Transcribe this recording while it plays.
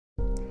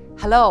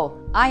Hello,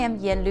 I am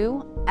Yan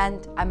Liu,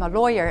 and I'm a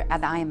lawyer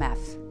at the IMF.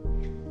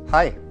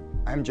 Hi,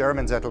 I'm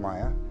Jeremy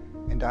Zettelmeier,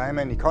 and I am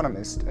an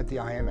economist at the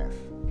IMF.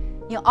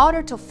 In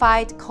order to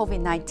fight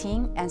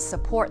COVID-19 and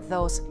support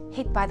those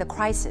hit by the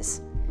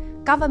crisis,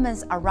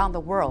 governments around the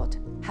world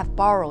have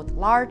borrowed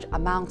large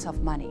amounts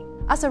of money.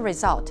 As a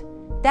result,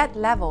 debt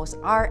levels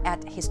are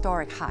at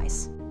historic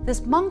highs.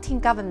 This mounting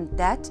government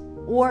debt,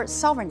 or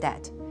sovereign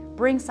debt,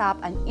 brings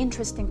up an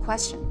interesting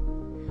question.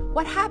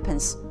 What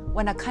happens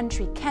when a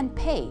country can't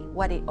pay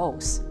what it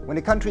owes? When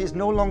a country is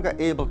no longer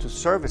able to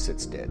service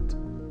its debt,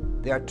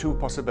 there are two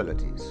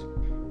possibilities.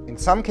 In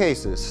some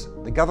cases,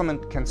 the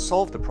government can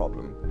solve the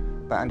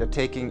problem by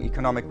undertaking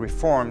economic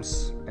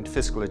reforms and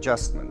fiscal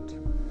adjustment,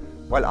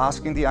 while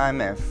asking the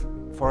IMF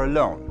for a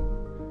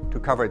loan to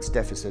cover its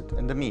deficit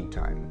in the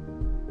meantime.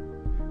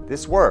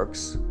 This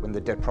works when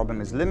the debt problem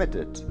is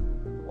limited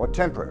or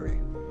temporary.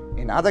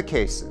 In other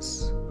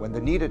cases, when the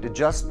needed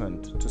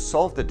adjustment to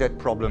solve the debt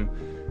problem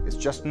is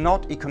just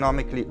not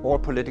economically or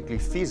politically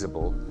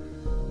feasible,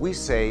 we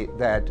say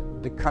that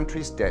the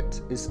country's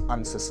debt is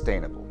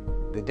unsustainable.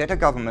 The debtor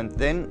government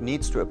then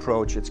needs to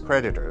approach its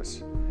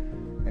creditors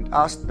and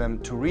ask them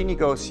to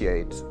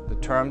renegotiate the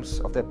terms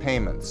of their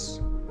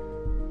payments,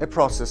 a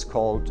process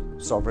called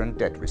sovereign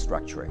debt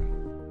restructuring.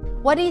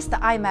 What is the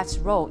IMF's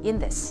role in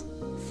this?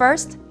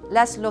 First,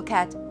 let's look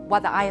at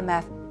what the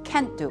IMF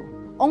can't do.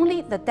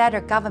 Only the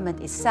debtor government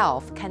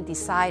itself can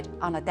decide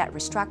on a debt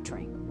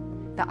restructuring.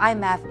 The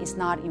IMF is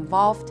not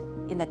involved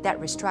in the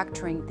debt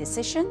restructuring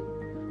decision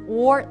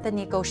or the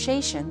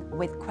negotiation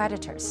with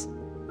creditors.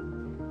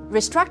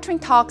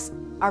 Restructuring talks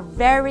are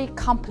very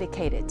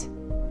complicated,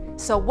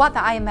 so what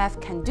the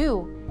IMF can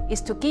do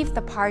is to give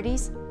the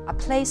parties a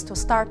place to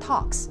start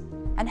talks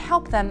and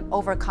help them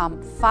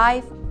overcome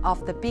 5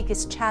 of the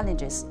biggest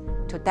challenges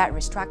to debt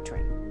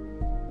restructuring.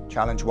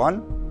 Challenge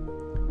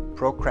 1: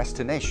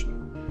 procrastination.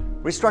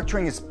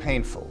 Restructuring is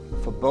painful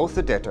for both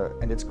the debtor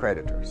and its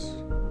creditors.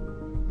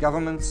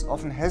 Governments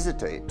often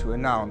hesitate to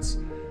announce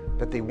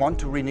that they want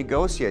to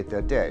renegotiate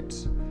their debt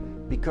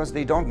because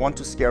they don't want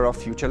to scare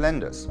off future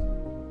lenders.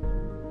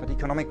 But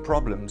economic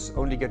problems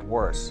only get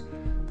worse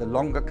the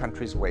longer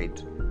countries wait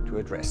to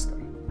address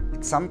them.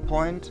 At some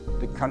point,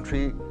 the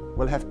country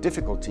will have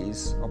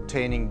difficulties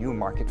obtaining new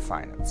market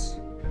finance.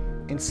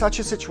 In such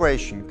a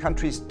situation,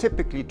 countries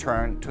typically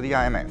turn to the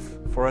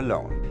IMF for a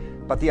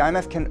loan. But the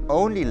IMF can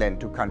only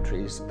lend to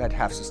countries that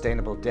have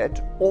sustainable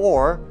debt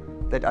or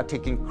that are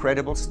taking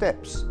credible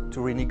steps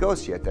to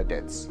renegotiate their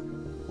debts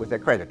with their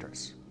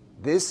creditors.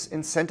 This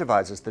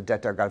incentivizes the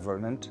debtor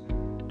government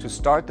to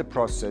start the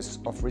process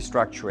of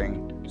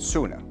restructuring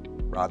sooner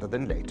rather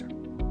than later.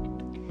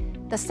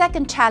 The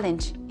second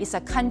challenge is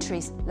a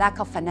country's lack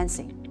of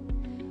financing.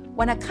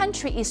 When a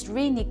country is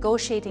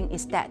renegotiating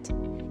its debt,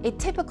 it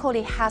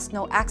typically has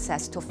no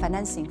access to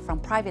financing from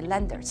private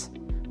lenders,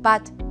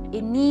 but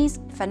it needs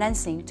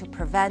financing to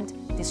prevent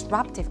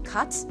disruptive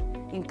cuts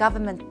in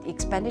government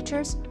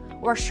expenditures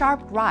or a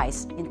sharp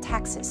rise in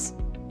taxes.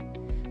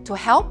 To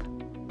help,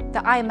 the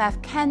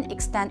IMF can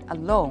extend a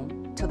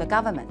loan to the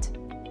government.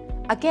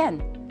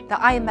 Again, the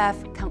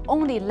IMF can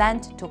only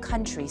lend to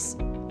countries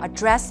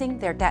addressing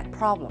their debt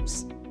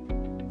problems.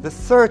 The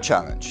third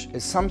challenge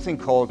is something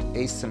called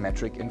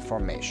asymmetric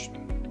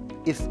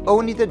information. If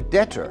only the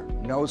debtor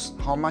knows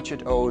how much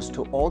it owes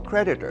to all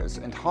creditors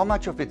and how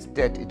much of its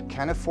debt it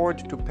can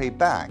afford to pay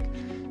back,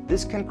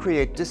 this can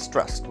create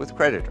distrust with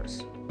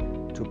creditors.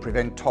 To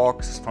prevent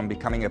talks from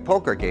becoming a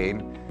poker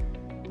game,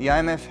 the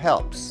IMF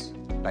helps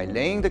by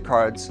laying the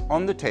cards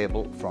on the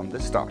table from the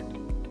start.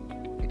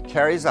 It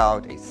carries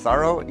out a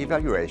thorough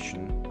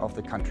evaluation of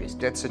the country's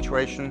debt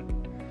situation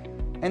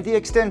and the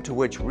extent to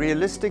which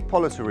realistic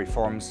policy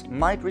reforms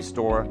might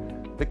restore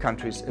the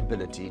country's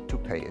ability to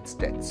pay its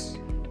debts.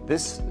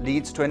 This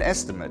leads to an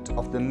estimate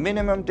of the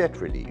minimum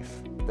debt relief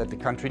that the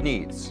country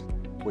needs,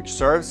 which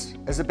serves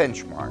as a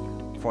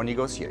benchmark for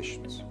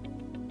negotiations.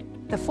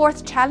 The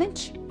fourth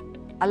challenge: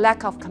 a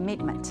lack of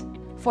commitment.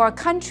 For a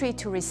country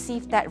to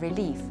receive debt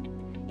relief,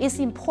 it's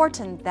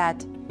important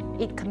that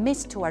it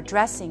commits to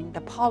addressing the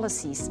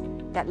policies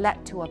that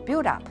led to a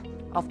buildup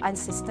of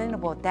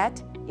unsustainable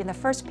debt in the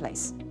first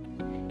place,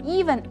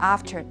 even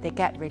after they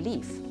get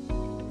relief.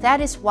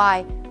 That is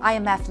why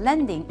IMF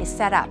lending is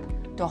set up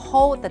to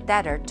hold the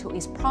debtor to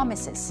its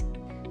promises.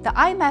 The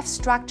IMF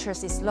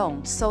structures its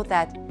loan so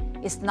that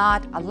it's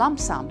not a lump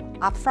sum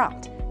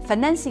upfront.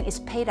 Financing is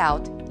paid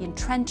out in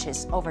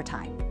tranches over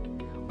time,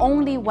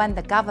 only when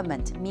the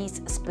government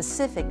meets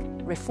specific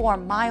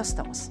reform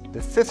milestones.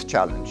 The fifth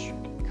challenge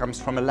comes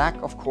from a lack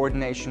of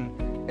coordination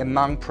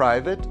among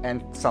private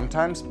and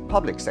sometimes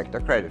public sector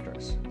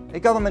creditors. A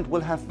government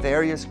will have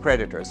various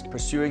creditors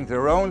pursuing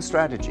their own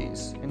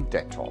strategies in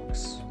debt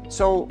talks.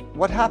 So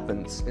what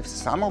happens if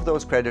some of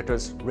those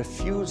creditors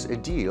refuse a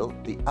deal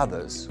the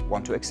others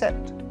want to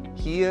accept?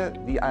 Here,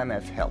 the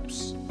IMF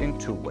helps in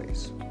 2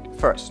 ways.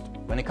 First,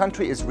 when a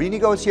country is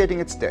renegotiating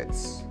its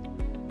debts,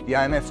 the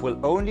IMF will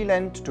only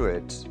lend to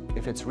it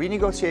if its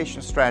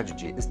renegotiation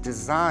strategy is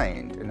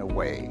designed in a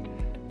way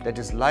that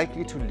is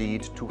likely to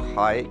lead to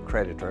high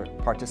creditor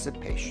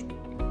participation.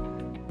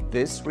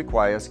 This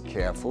requires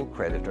careful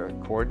creditor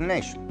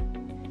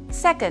coordination.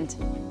 Second,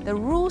 the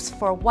rules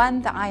for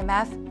when the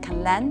IMF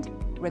can lend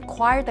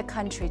require the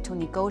country to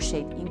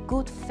negotiate in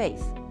good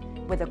faith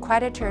with the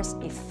creditors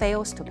it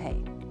fails to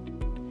pay.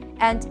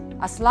 And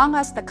as long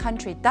as the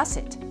country does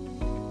it,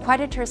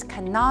 creditors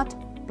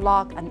cannot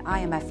block an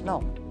IMF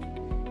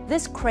loan.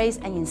 This creates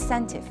an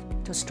incentive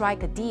to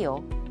strike a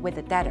deal with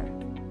the debtor.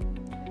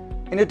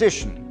 In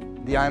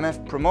addition, the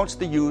IMF promotes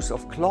the use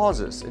of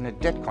clauses in a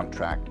debt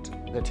contract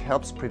that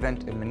helps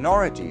prevent a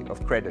minority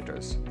of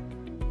creditors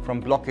from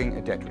blocking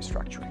a debt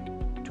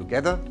restructuring.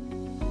 Together,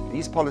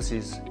 these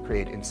policies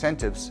create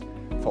incentives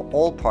for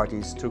all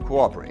parties to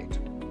cooperate.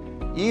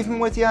 Even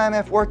with the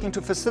IMF working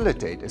to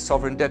facilitate a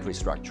sovereign debt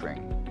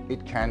restructuring,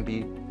 it can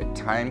be a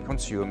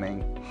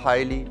time-consuming,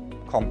 highly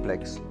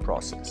complex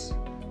process.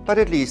 But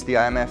at least the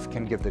IMF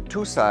can give the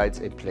two sides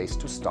a place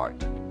to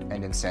start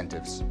and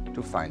incentives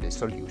to find a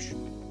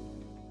solution.